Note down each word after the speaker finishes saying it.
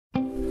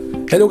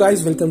Hello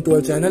guys, welcome to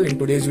our channel. In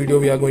today's video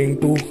we are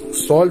going to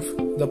solve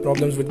the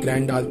problems with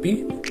Grand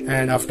RP,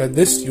 and after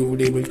this you will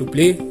be able to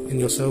play in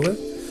your server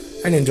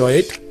and enjoy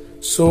it.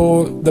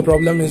 So the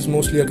problem is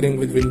mostly occurring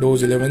with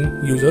Windows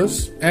 11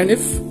 users, and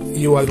if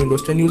you are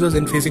Windows 10 users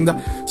and facing the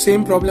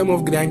same problem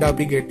of Grand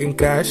RP getting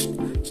crashed,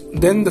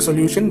 then the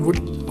solution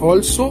would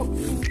also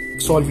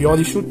solve your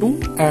issue too.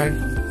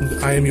 And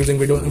I am using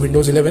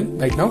Windows 11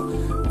 right now,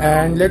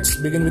 and let's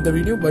begin with the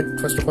video. But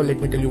first of all, let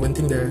me tell you one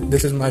thing, that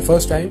this is my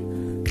first time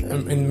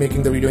in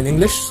making the video in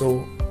English,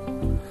 so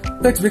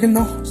let's begin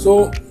now.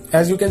 So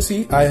as you can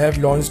see, I have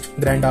launched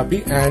Grand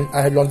RP and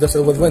I have launched the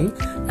server 1,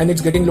 and it's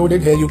getting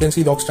loaded. Here you can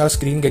see Rockstar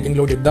screen getting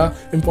loaded. The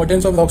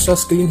importance of Rockstar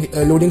screen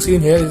loading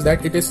screen here is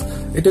that it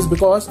is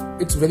because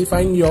it's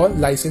verifying your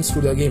license to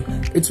the game.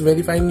 It's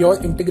verifying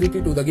your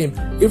integrity to the game.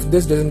 If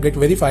this doesn't get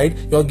verified,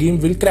 your game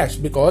will crash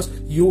because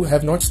you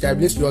have not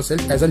established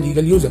yourself as a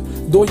legal user.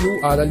 Though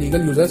you are a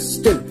legal user,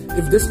 still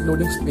if this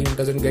loading screen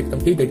doesn't get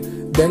completed,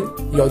 then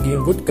your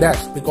game would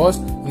crash, because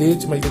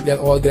Rage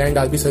multiplayer or Grand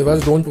RP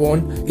servers don't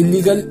want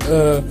illegal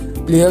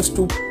players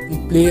to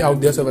play out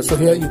their servers. So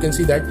here you can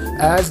see that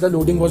as the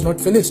loading was not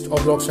finished of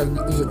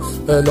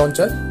Rockstar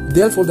launcher,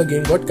 therefore the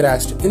game got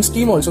crashed. In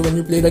Steam also, when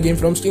you play the game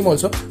from Steam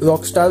also,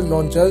 Rockstar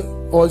launcher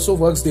also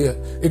works there.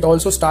 It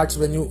also starts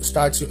when you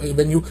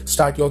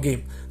start your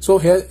game. So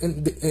here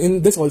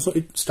in this also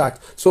it starts.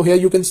 So here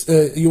you can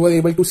you were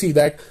able to see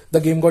that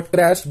the game got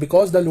crashed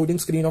because the loading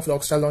screen of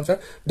Rockstar launcher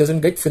doesn't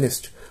get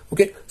finished.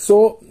 Okay,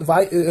 so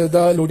why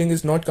the loading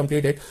is not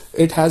completed?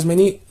 It has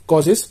many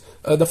causes.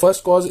 The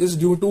first cause is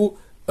due to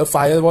a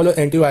firewall or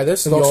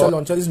antivirus. Rockstar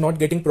launcher is not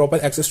getting proper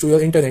access to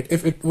your internet.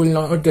 If it will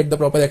not get the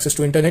proper access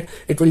to internet,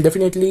 it will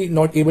definitely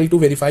not able to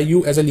verify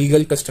you as a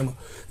legal customer.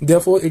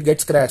 Therefore it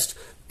gets crashed.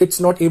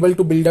 It's not able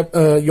to build up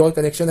your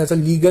connection as a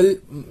legal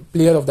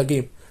player of the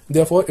game.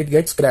 Therefore it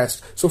gets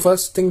crashed. So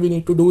first thing we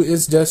need to do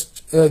is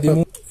just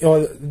remove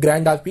your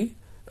Grand RP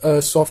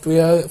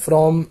software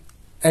from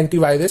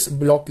antivirus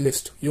block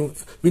list.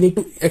 We need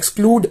to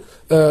exclude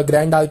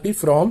Grand RP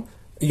from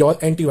your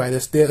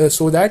antivirus there,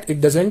 so that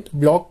it doesn't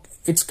block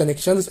its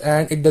connections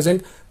and it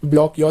doesn't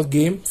block your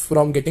game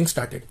from getting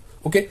started.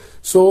 Okay,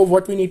 so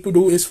what we need to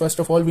do is, first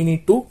of all, we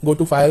need to go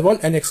to firewall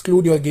and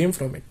exclude your game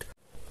from it.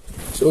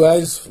 So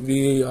guys,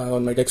 we are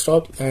on my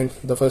desktop, and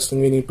the first thing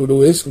we need to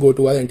do is go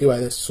to our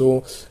antivirus.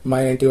 So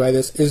my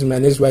antivirus is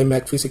managed by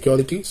McAfee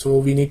Security, so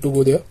we need to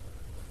go there.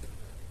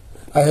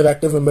 I have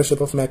active membership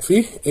of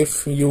McAfee.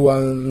 If you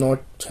are not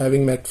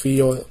having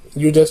McAfee, or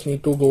you just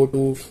need to go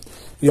to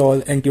your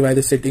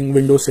antivirus setting,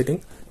 Windows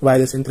setting,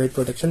 virus and threat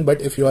protection. But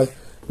if you are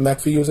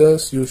McAfee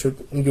users, you should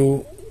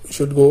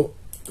go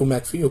to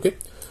McAfee. Okay,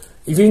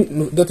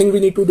 the thing we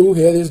need to do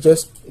here is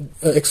just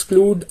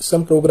exclude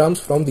some programs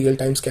from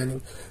real-time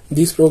scanning.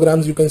 These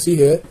programs you can see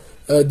here,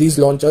 these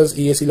launchers,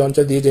 EAC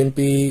launcher, Rage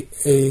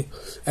MP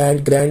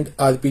and Grand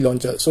RP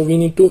launcher. So we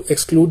need to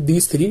exclude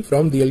these three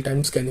from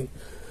real-time scanning.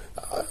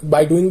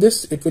 By doing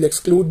this, it will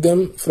exclude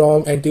them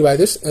from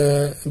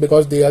antivirus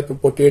because they are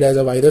portrayed as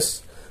a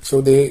virus,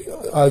 so they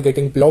are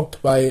getting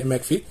blocked by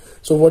McAfee.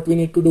 So what we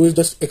need to do is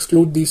just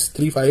exclude these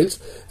three files,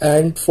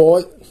 and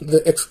for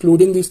the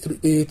excluding these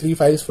three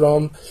files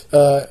from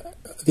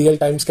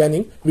real-time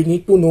scanning, we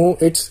need to know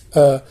its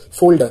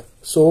folder,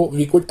 so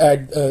we could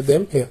add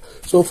them here.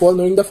 So for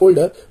knowing the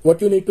folder,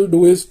 what you need to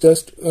do is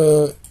just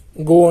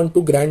go on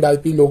to Grand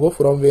RP logo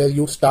from where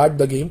you start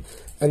the game,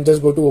 and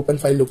just go to open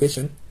file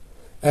location.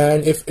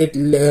 And if it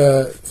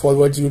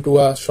forwards you to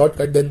a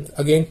shortcut, then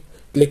again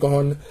click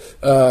on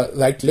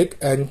right click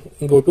and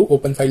go to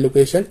open file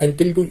location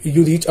until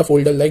you reach a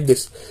folder like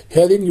this.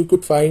 Herein you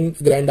could find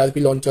Grand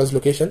RP launcher's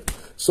location.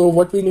 So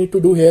what we need to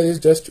do here is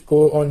just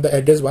go on the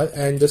address bar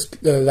and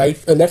just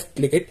left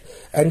click it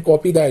and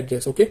copy the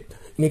address. Okay,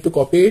 you need to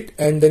copy it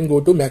and then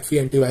go to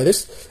McAfee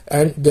antivirus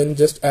and then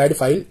just add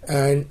file,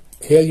 and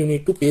here you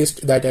need to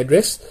paste that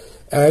address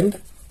and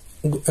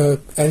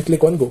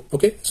click on go.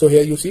 Okay, so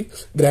here you see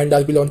Grand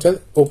RP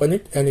launcher, open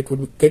it and it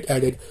would get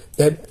added.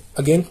 Then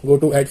again go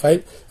to add file,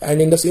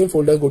 and in the same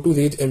folder go to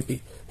Rage MP.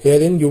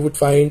 Herein you would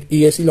find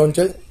EAC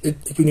launcher,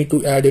 you need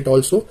to add it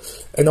also.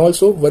 And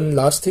also one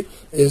last thing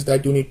is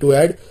that you need to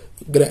add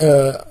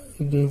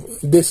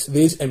this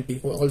Rage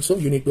MP also.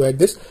 You need to add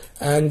this,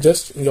 and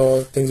just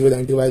your things with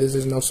antivirus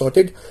is now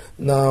sorted.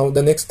 Now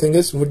the next thing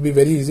would be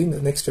very easy. The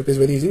next step is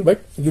very easy,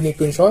 but you need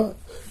to ensure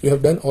you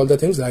have done all the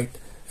things right.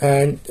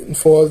 And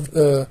for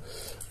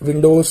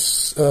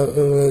Windows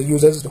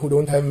users who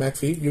don't have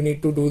McAfee, you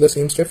need to do the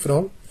same step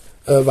from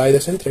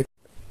virus and threat.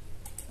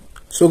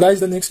 So guys,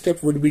 the next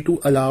step would be to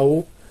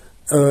allow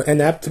an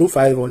app through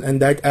firewall,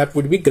 and that app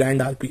would be Grand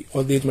RP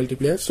or Rage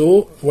multiplayer.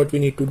 So what we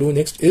need to do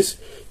next is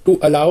to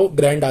allow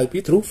Grand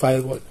RP through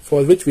firewall,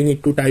 for which we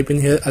need to type in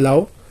here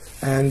allow,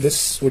 and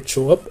this would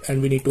show up,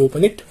 and we need to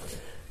open it.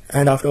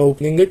 And after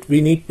opening it,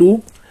 we need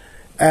to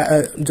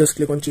just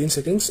click on change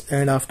settings,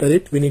 and after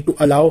it we need to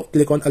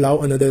click on allow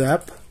another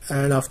app,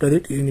 and after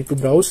it you need to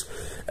browse,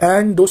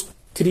 and those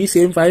three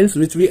same files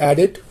which we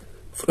added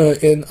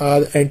in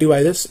our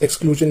antivirus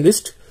exclusion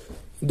list,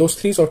 those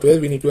three software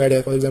we need to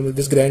add. For example,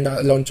 this grand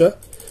launcher,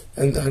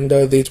 and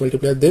under the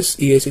multiplier, this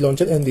EAC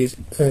launcher, and this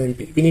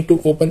MP. We need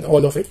to open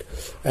all of it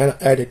and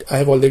add it. I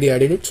have already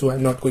added it, so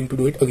I'm not going to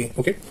do it again.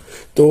 Okay,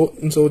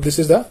 so this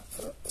is the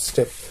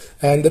step.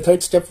 And the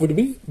third step would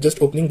be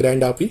just opening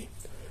Grand RP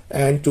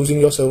and choosing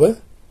your server,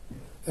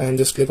 and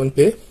just click on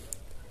play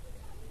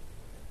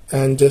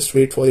and just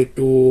wait for it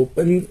to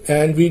open.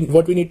 And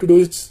what we need to do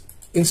is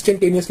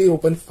instantaneously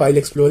open File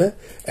Explorer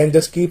and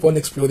just keep on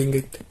exploring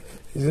it,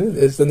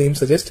 as the name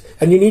suggests.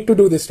 And you need to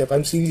do this step,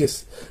 I'm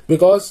serious,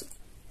 because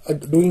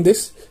doing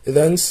this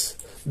runs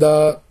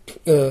the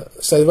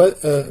server,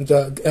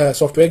 the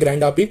software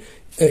Grand RP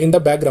in the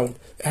background.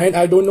 And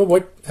I don't know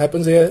what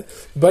happens here,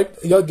 but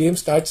your game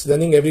starts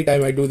running every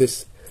time I do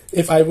this.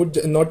 If I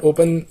would not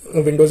open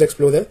Windows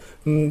Explorer,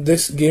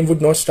 this game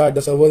would not start,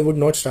 the server would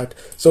not start.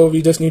 So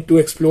we just need to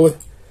explore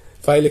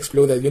File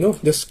Explorer,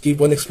 just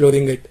keep on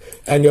exploring it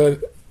and your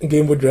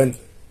game would run.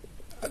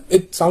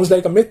 It sounds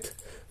like a myth,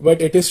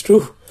 but it is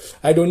true.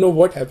 I don't know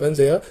what happens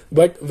here,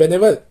 but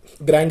whenever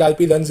Grand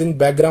RP runs in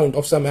background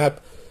of some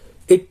app,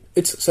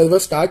 its server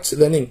starts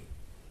running.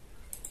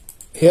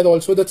 Here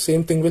also the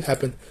same thing will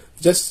happen.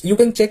 Just you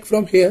can check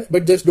from here,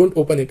 but just don't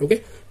open it.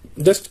 Okay,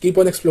 just keep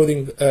on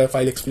exploring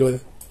File Explorer.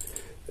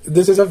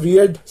 This is a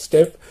weird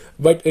step,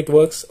 but it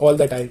works all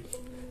the time.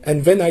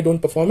 And when I don't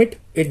perform it,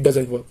 it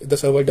doesn't work. The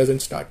server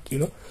doesn't start.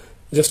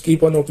 Just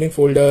keep on opening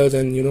folders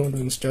and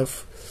doing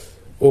stuff.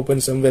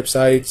 Open some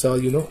websites, or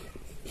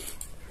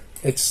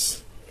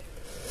it's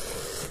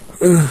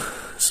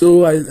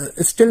so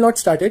it's still not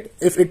started.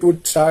 If it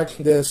would start,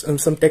 there's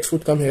some text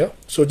would come here.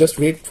 So just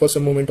wait for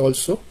some moment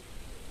also.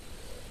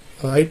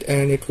 Right,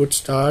 and it would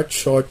start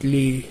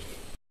shortly.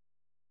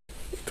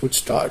 It would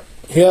start.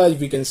 Here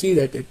we can see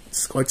that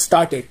it's got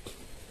started,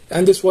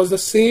 and this was the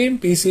same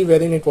PC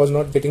wherein it was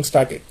not getting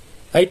started,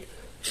 right?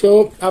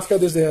 So after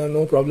this there are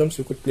no problems,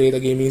 you could play the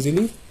game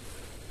easily.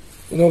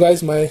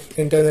 Guys, my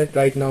internet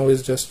right now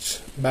is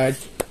just bad.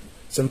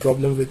 Some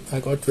problem I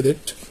got with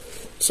it,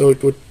 so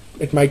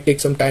it might take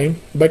some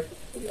time, but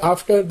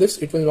after this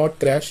it will not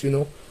crash.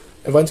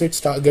 Once it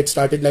gets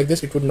started like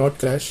this, it would not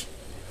crash.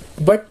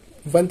 But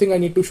one thing I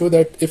need to show,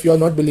 that if you are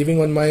not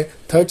believing on my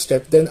third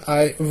step, then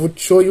I would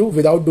show you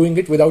without doing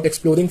it, without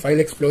exploring File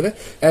Explorer,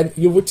 and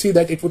you would see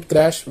that it would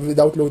crash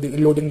without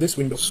loading this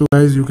window. So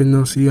guys, you can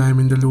now see I am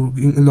in the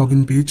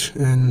login page,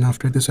 and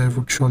after this I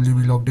would surely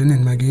be logged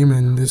in my game,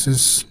 and this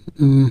is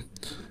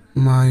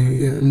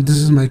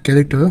my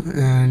character,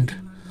 and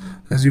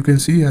as you can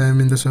see I am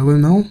in the server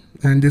now,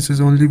 and this has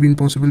only been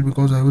possible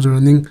because I was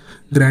running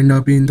Grand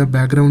RP in the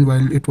background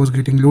while it was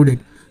getting loaded.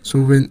 So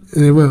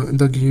whenever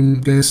the game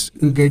gets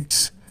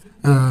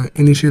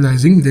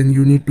initializing, then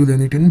you need to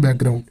run it in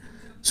background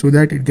so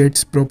that it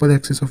gets proper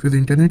access of your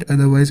internet.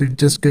 Otherwise it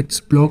just gets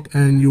blocked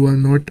and you are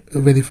not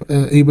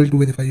able to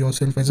verify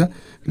yourself as a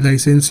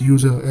licensed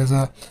user, as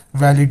a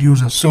valid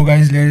user. So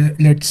guys,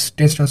 let's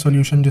test our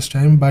solution this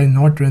time by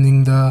not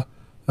running the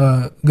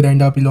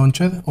Grand RP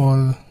launcher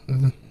or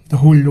the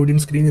whole loading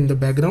screen in the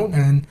background,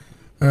 and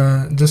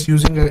just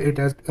using it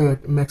as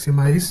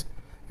maximize,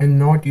 and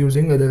not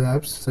using other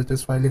apps such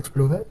as File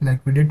Explorer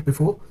like we did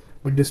before,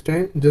 but this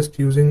time just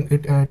using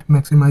it at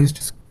maximized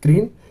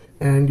screen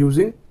and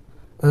using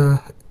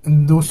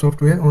those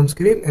software on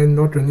screen and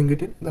not running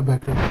it in the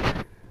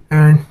background.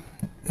 And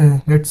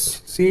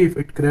let's see if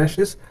it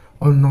crashes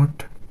or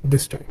not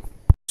this time.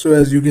 So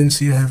as you can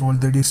see, I have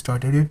already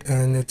started it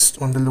and it's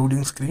on the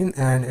loading screen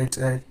and it's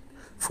at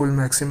full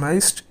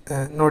maximized,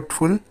 not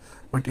full,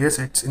 but yes,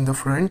 it's in the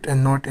front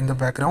and not in the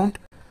background.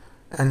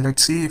 And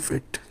let's see if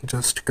it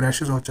just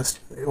crashes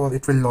or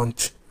it will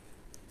launch.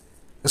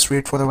 Just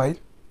wait for a while.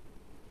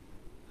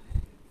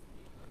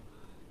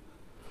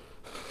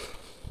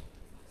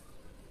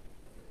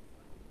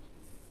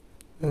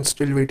 And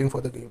still waiting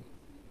for the game.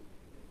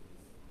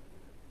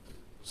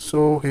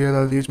 So here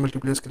are these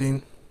multiplayer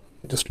screen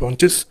just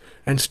launches,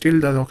 and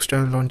still the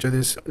Rockstar launcher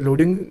is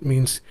loading,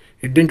 means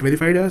it didn't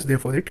verify us,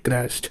 therefore it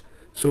crashed.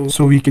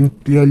 So we can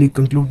clearly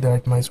conclude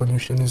that my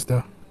solution is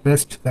the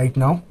best right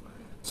now.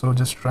 So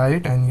just try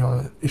it and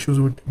your issues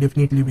would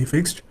definitely be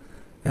fixed.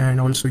 And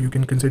also you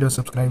can consider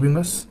subscribing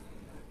us.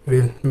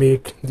 We'll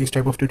make these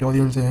type of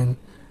tutorials and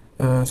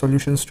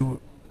solutions to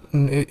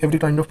every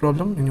kind of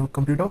problem in your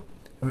computer,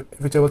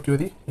 whichever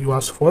query you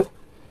ask for.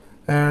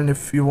 And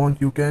if you want,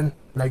 you can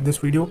like this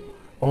video,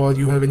 or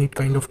you have any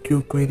kind of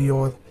query,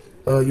 or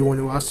you want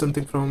to ask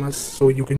something from us, so you can